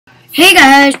Hey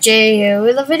guys, Jay here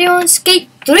with a video on Skate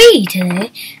 3 today.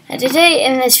 And today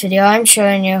in this video I'm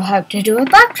showing you how to do a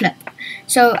backflip.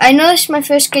 So I know this is my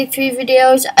first Skate 3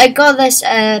 videos. I got this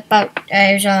it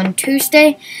was on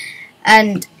Tuesday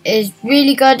and it's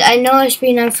really good. I know it's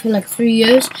been out for like 3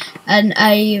 years and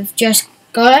I've just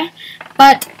got it,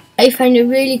 but I find it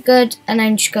really good and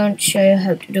I'm just going to show you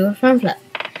how to do a front flip.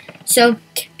 So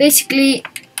basically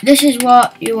this is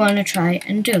what you want to try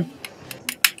and do.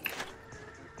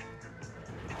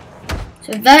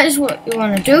 So that is what you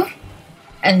want to do,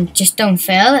 and just don't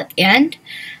fail at the end.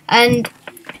 And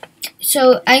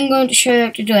so I'm going to show you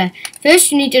how to do it.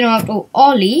 First you need to know how to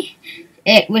ollie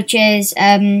it, which is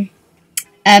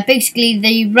basically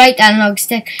the right analog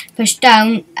stick push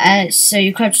down, so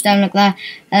you crouch down like that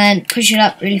and then push it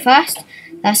up really fast.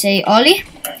 That's a ollie.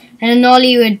 And an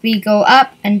ollie would be go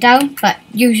up and down, but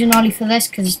use an ollie for this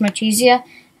because it's much easier,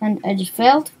 and I just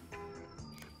failed.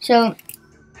 So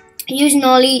use an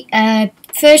ollie.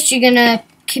 First you're gonna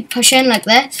keep pushing like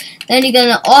that, then you're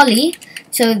gonna ollie.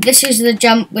 So this is the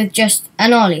jump with just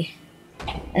an ollie,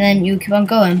 and then you keep on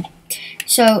going.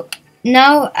 So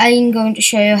now I'm going to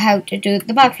show you how to do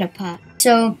the backflip part.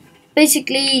 So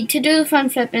basically to do the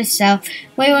front flip itself,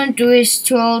 what you want to do is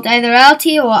to hold either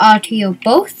LT or RT or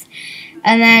both,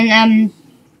 and then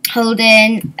hold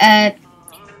in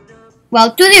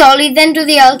well, do the ollie, then do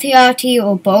the LT, RT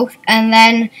or both, and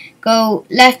then go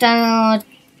left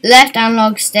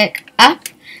analog stick up.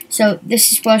 So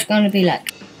this is what it's going to be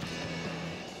like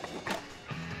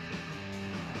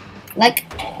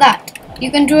that.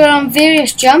 You can do it on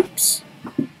various jumps,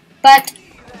 but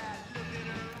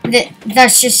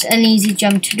that's just an easy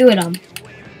jump to do it on.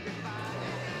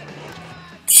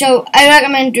 So I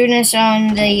recommend doing this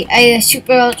on the either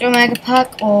Super Ultra Mega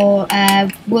Pack or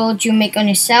World You Make on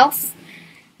Yourself.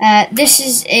 This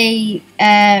is a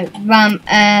ramp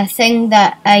thing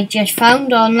that I just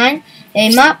found online, a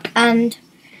map, and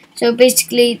so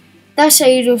basically that's how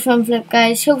you do a front flip,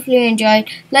 guys. Hopefully you enjoyed.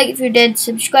 Like if you did,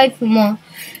 subscribe for more,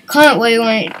 comment what you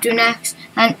want to do next,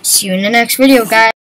 and see you in the next video, guys.